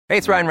Hey,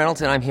 it's Ryan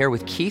Reynolds, and I'm here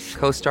with Keith,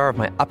 co-star of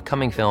my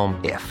upcoming film,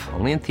 If,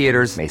 only in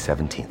theaters May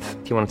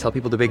 17th. Do you want to tell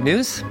people the big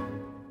news?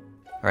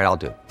 All right, I'll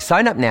do it.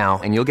 Sign up now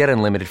and you'll get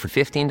unlimited for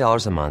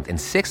 $15 a month and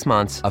 6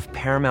 months of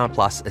Paramount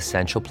Plus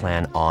Essential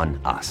Plan on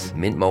us.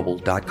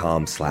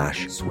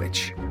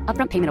 MintMobile.com/switch.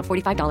 Upfront payment of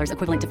 $45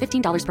 equivalent to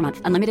 $15 per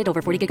month. Unlimited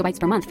over 40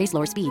 gigabytes per month. Face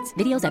lower speeds.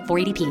 Videos at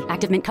 480p.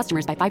 Active Mint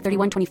customers by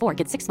 531.24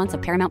 get 6 months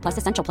of Paramount Plus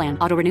Essential Plan.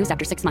 Auto renews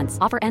after 6 months.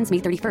 Offer ends May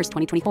 31st,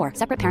 2024.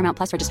 Separate Paramount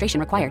Plus registration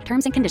required.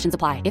 Terms and conditions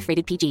apply if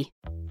rated PG.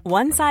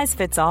 One size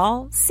fits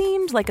all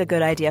seemed like a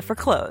good idea for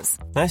clothes.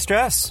 Nice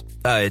dress.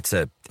 It's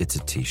a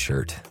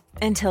t-shirt.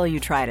 Until you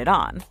tried it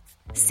on.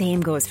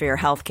 Same goes for your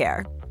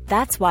healthcare.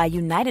 That's why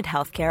United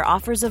Healthcare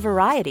offers a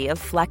variety of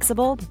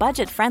flexible,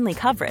 budget-friendly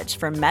coverage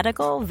for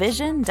medical,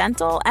 vision,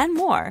 dental, and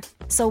more.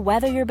 So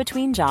whether you're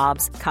between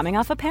jobs, coming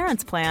off a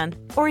parent's plan,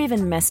 or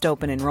even missed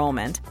open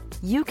enrollment,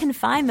 you can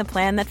find the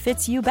plan that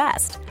fits you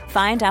best.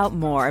 Find out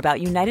more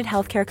about United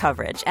Healthcare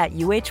coverage at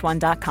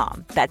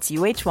uh1.com. That's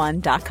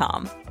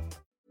uh1.com.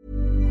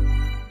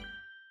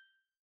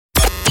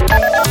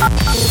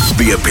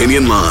 The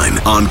Opinion Line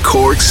on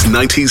Cork's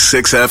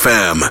 96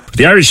 FM.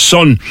 The Irish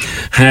Sun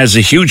has a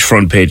huge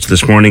front page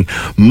this morning.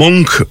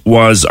 Monk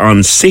was on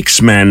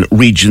 6-man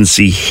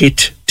Regency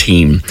hit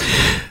team.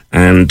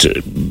 And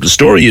the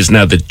story is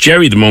now that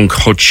Jerry the Monk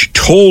Hutch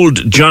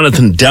told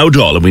Jonathan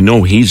Dowdall, and we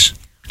know he's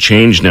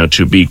changed now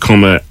to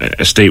become a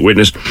state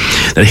witness,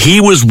 that he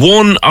was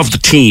one of the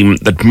team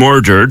that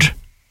murdered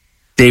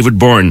David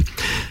Byrne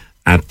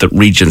at the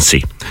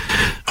Regency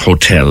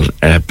Hotel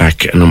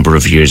back a number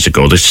of years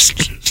ago. This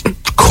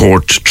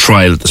court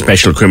trial, the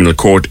Special Criminal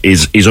Court,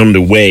 is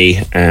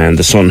underway, and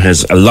the Sun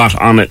has a lot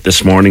on it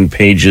this morning.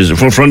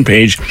 Front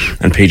page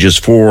and pages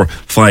 4,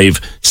 5,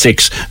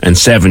 6 and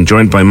 7,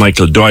 joined by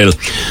Michael Doyle,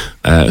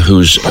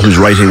 who's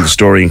writing the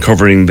story and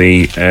covering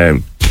the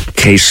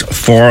case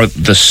for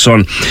the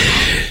Sun.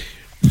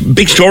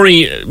 Big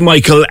story,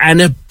 Michael, and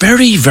a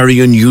very, very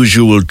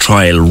unusual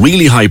trial.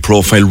 Really high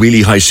profile,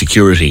 really high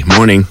security.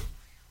 Morning.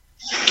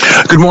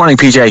 Good morning,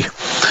 PJ.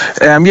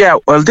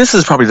 This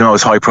is probably the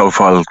most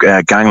high-profile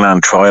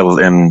gangland trial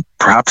in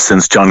perhaps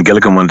since John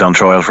Gilligan went on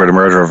trial for the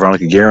murder of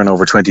Veronica Guerin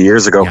over 20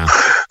 years ago. Yeah.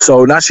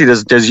 So naturally,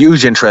 there's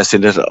huge interest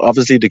in it.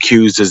 Obviously, the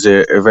accused is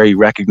a very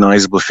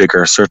recognisable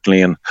figure,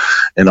 certainly in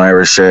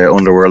Irish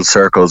underworld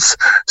circles.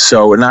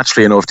 So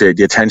naturally enough, the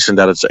attention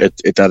that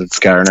it's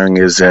garnering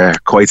is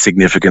quite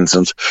significant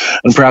and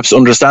perhaps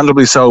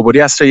understandably so. But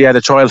yesterday,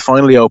 the trial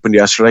finally opened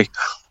yesterday.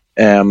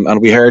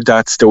 And we heard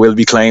that there will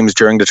be claims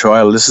during the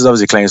trial. This is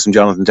obviously claims from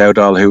Jonathan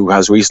Dowdall, who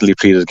has recently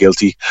pleaded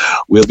guilty.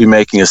 Will be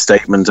making a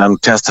statement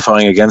and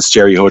testifying against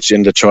Jerry Hutch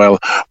in the trial.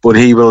 But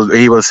he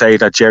will say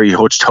that Jerry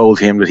Hutch told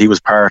him that he was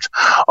part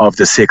of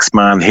the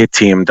 6-man hit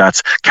team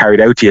that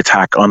carried out the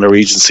attack on the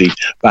Regency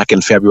back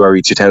in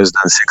February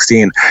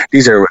 2016.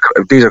 These are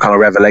kind of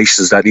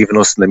revelations that even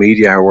us in the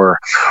media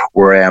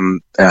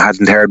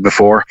hadn't heard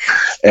before.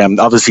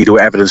 Obviously, the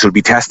evidence will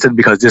be tested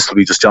because this will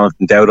be just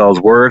Jonathan Dowdall's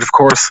word, of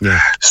course. Yeah.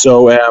 So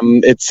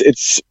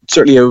it's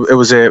certainly it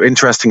was an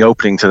interesting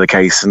opening to the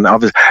case, and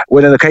obviously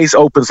when the case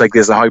opens like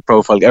this, a high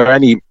profile or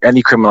any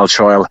criminal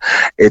trial,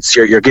 it's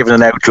you're given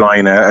an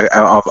outline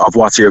of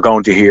what you're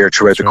going to hear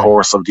throughout the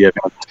course of the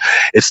event.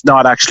 It's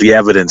not actually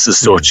evidence as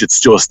such. It's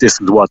just this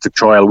is what the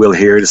trial will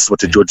hear, this is what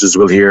the judges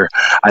will hear,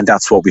 and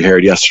that's what we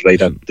heard yesterday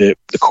that the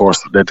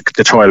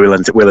trial will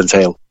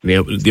entail.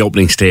 The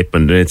opening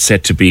statement, it's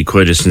set to be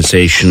quite a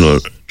sensational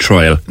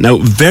trial. Now,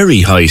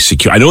 very high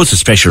security. I know it's a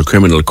special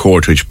criminal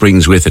court which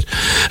brings with it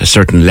a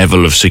certain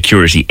level of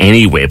security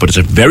anyway, but it's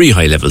a very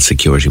high level of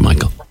security,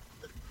 Michael.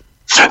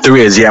 There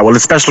is, yeah. Well, the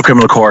Special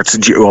Criminal Court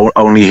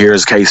only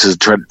hears cases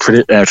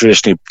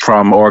traditionally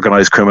from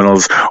organised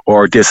criminals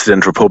or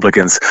dissident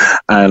Republicans,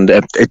 and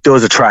it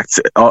does attract.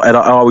 It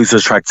always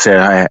attracts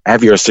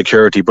heavier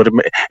security. But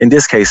in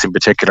this case, in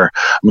particular,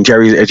 I mean,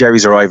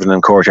 Jerry's arriving in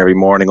court every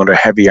morning under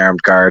heavy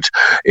armed guard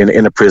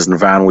in a prison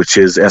van, which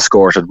is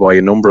escorted by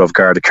a number of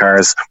guarded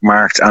cars,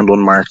 marked and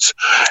unmarked.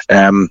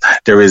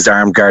 There is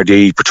armed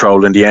Gardaí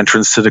patrolling the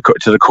entrance to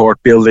the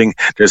court building.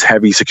 There's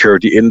heavy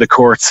security in the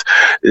courts.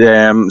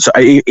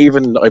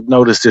 I've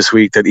noticed this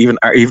week that even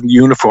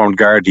uniformed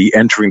Gardaí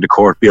entering the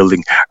court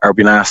building are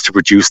being asked to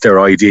produce their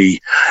ID.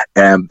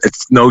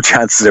 It's no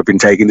chances have been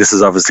taken. This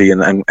is obviously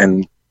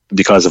and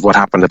because of what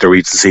happened at the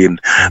Regency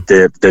and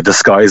the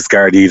disguised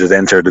Gardaí that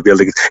entered the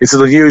building. It's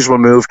an unusual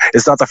move.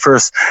 It's not the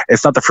first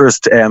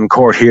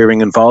court hearing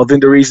involved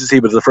in the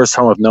Regency, but it's the first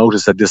time I've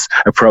noticed that this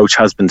approach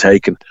has been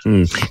taken.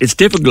 It's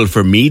difficult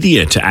for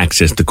media to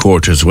access the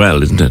court as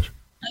well, isn't it?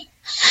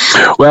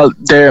 Well,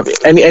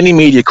 any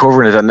media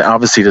covering it, and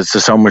obviously there's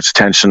so much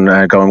attention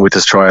going with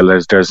this trial.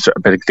 There's I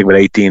think about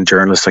 18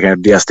 journalists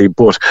against the SD,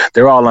 but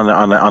they're all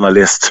on a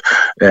list.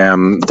 They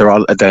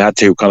had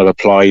to kind of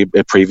apply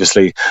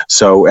previously,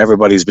 so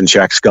everybody's been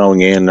checked going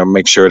in and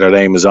make sure their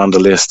name is on the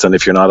list. And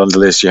if you're not on the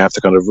list, you have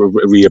to kind of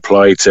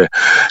reapply to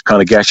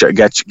kind of get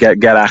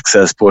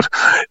access. But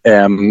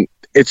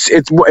it's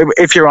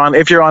if you're on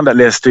that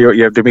list,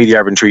 the media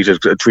have been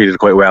treated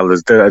quite well.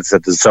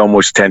 There's so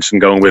much attention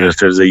going with it.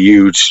 There's a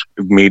huge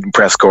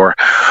press corps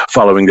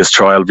following this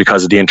trial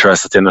because of the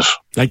interest that's in it.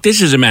 Like,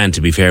 this is a man,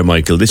 to be fair,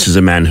 Michael, this is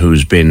a man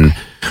who's been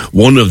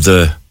one of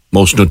the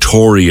most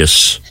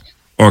notorious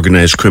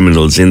organised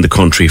criminals in the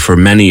country for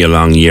many a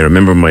long year. I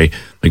remember my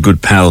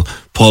good pal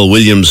Paul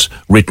Williams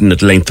written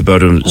at length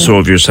about him, so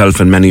have yourself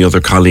and many other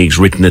colleagues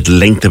written at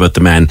length about the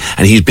man,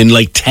 and he's been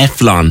like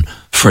Teflon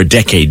for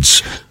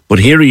decades. But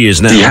here he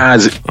is now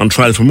on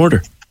trial for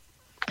murder.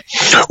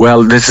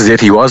 Well, this is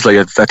it. He was like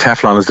that.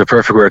 Teflon is the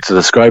perfect word to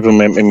describe him.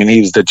 I mean,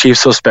 he was the chief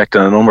suspect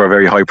in a number of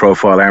very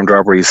high-profile armed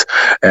robberies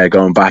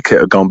going back to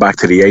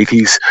the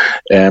 80s.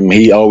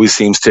 He always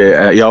seems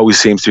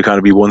to kind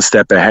of be one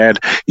step ahead.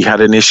 He had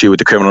an issue with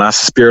the Criminal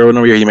Justice Bureau in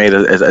a year. He made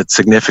a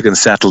significant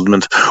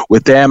settlement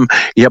with them.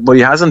 But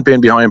he hasn't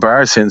been behind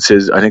bars since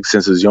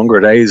his younger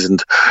days.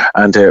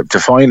 And to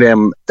find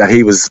him that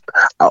he was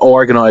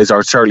organised,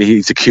 or certainly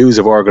he's accused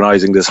of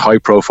organising this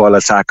high-profile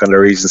attack on the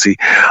Regency.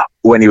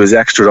 When he was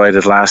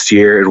extradited last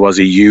year, it was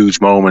a huge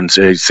moment,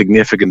 a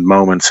significant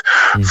moment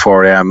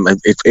for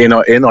in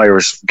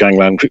Irish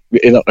gangland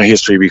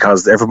history,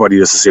 because everybody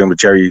just assumed that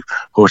Gerry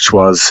Hutch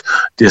was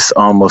this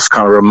almost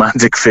kind of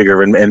romantic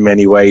figure in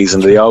many ways,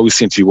 and they always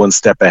seem to be one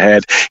step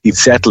ahead. He'd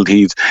settled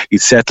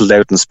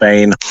out in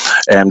Spain,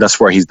 and that's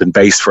where he's been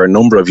based for a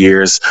number of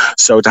years.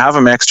 So to have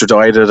him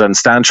extradited and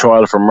stand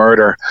trial for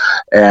murder,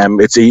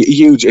 it's a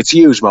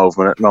huge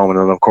moment,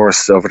 and of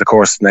course over the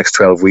course of the next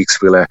 12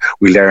 weeks we'll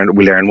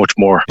learn much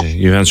more.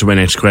 You answered my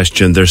next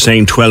question. They're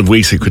saying 12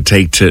 weeks it could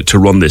take to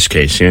run this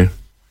case, yeah?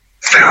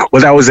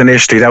 Well,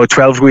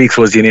 12 weeks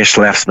was the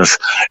initial estimate,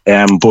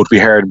 but we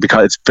heard,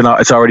 because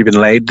it's already been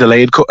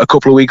delayed a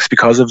couple of weeks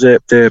because of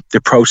the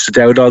approach the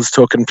Dowdalls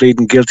took in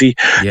pleading guilty.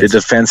 Yes. The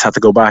defence had to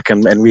go back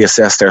and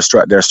reassess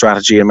their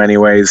strategy in many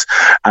ways,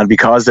 and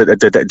because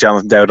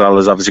Jonathan Dowdall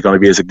is obviously going to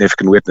be a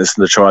significant witness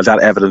in the trial, that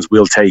evidence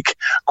will take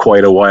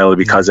quite a while,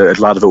 because a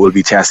lot of it will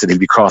be tested. He'll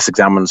be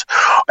cross-examined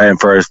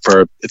for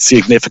a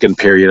significant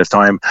period of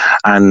time.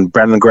 And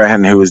Brendan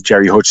Grehan, who is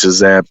Gerry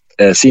Hutch's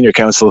senior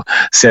counsel,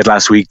 said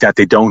last week that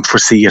they don't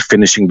foresee it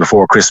finishing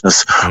before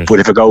Christmas. But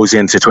if it goes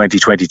into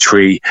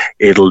 2023,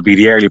 it'll be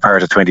the early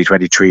part of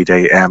 2023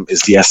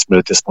 is the estimate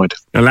at this point.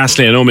 Now,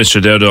 lastly, I know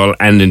Mr. Dowdall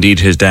and indeed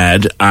his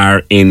dad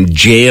are in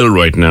jail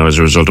right now as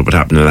a result of what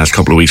happened in the last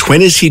couple of weeks.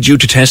 When is he due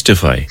to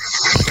testify?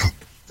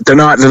 They're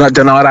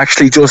not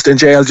actually just in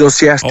jail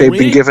just yet. They've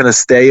been given a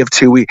stay of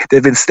 2 weeks.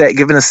 They've been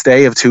given a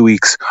stay of 2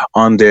 weeks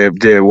on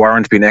the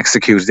warrant being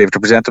executed. They have to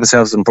present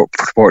themselves in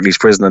Portlaoise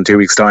prison in 2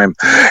 weeks' time.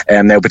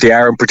 Now, but they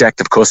are in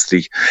protective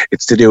custody.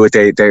 It's to do with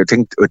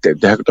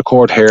the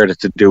court heard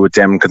it's to do with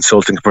them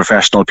consulting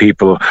professional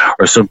people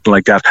or something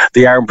like that.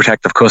 They are in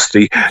protective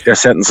custody. Their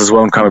sentences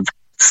won't kind of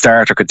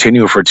start or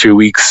continue for 2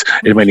 weeks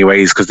in many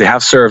ways, because they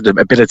have served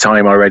a bit of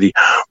time already.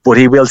 But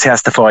he will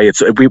testify.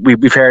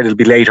 We've heard it'll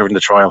be later in the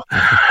trial.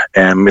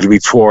 It'll be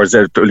towards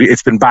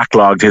it's been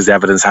backlogged, his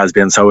evidence has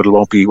been, so it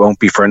won't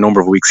be for a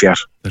number of weeks yet.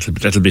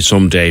 That'll be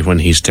someday when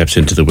he steps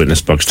into the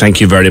witness box.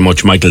 Thank you very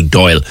much. Michael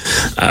Doyle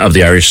of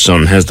the Irish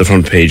Sun has the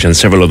front page and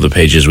several other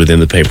pages within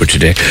the paper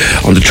today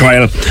on the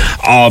trial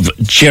of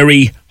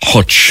Gerry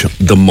Hutch,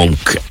 the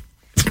monk.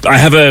 I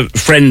have a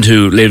friend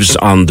who lives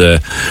on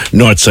the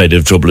north side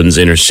of Dublin's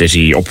inner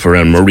city, up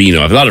around Marino.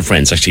 I have a lot of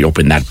friends actually up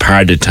in that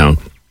part of town.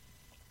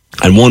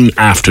 And one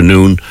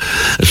afternoon,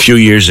 a few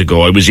years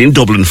ago, I was in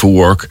Dublin for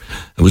work.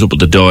 I was up at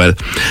the Dáil,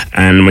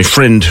 and my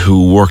friend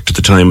who worked at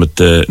the time at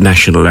the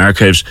National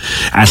Archives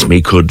asked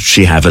me, could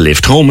she have a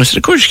lift home? I said,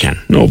 of course you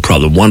can. No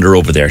problem. Wander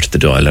over there to the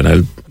Dáil and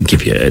I'll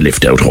give you a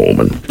lift out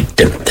home. And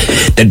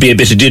there'd be a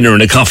bit of dinner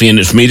and a coffee in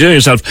it for me to do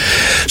yourself.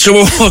 So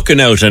we're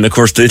walking out, and of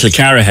course the little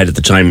car I had at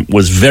the time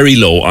was very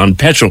low on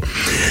petrol.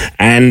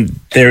 And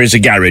there is a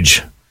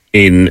garage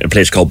in a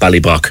place called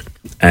Ballybock.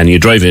 And you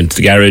drive into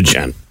the garage,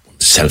 and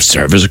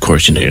self-service, of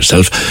course, you know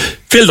yourself.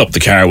 Filled up the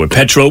car with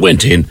petrol,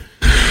 went in,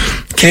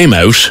 came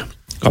out,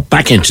 got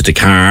back into the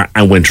car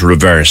and went to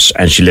reverse,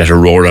 and she let her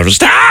roar out,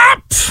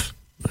 stop!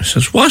 I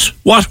says, what?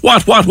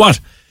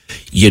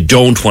 You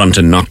don't want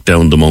to knock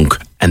down the monk.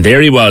 And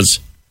there he was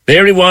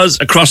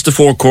across the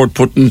forecourt,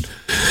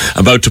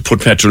 about to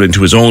put petrol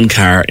into his own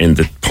car in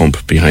the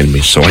pump behind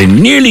me. So I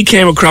nearly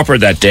came a cropper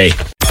that day.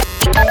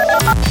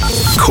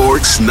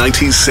 Cork's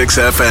 96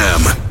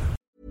 FM.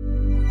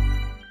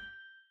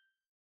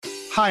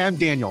 Hi, I'm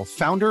Daniel,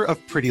 founder of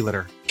Pretty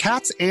Litter.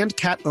 Cats and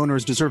cat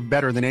owners deserve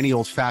better than any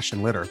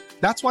old-fashioned litter.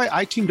 That's why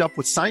I teamed up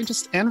with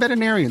scientists and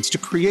veterinarians to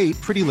create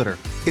Pretty Litter.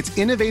 Its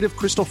innovative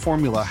crystal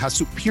formula has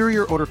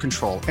superior odor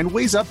control and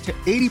weighs up to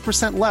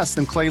 80% less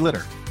than clay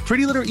litter.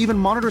 Pretty Litter even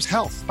monitors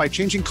health by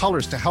changing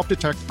colors to help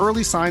detect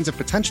early signs of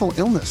potential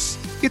illness.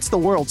 It's the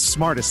world's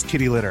smartest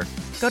kitty litter.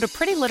 Go to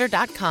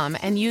prettylitter.com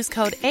and use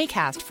code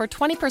ACAST for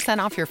 20%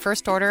 off your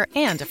first order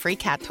and a free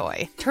cat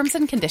toy. Terms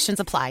and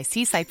conditions apply.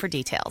 See site for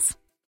details.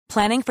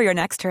 Planning for your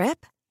next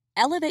trip?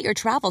 Elevate your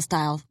travel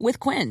style with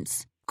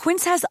Quince.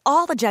 Quince has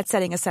all the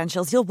jet-setting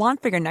essentials you'll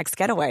want for your next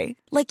getaway,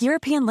 like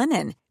European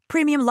linen,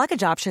 premium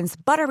luggage options,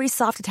 buttery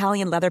soft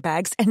Italian leather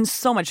bags, and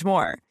so much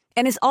more.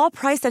 And is all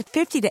priced at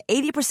 50 to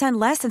 80%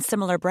 less than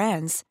similar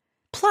brands.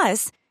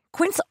 Plus,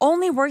 Quince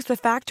only works with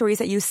factories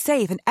that use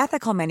safe and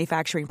ethical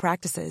manufacturing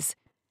practices.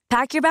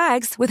 Pack your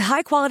bags with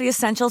high-quality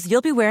essentials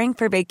you'll be wearing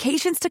for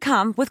vacations to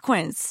come with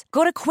Quince.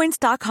 Go to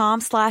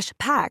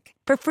quince.com/pack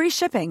for free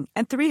shipping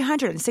and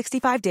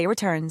 365-day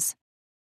returns.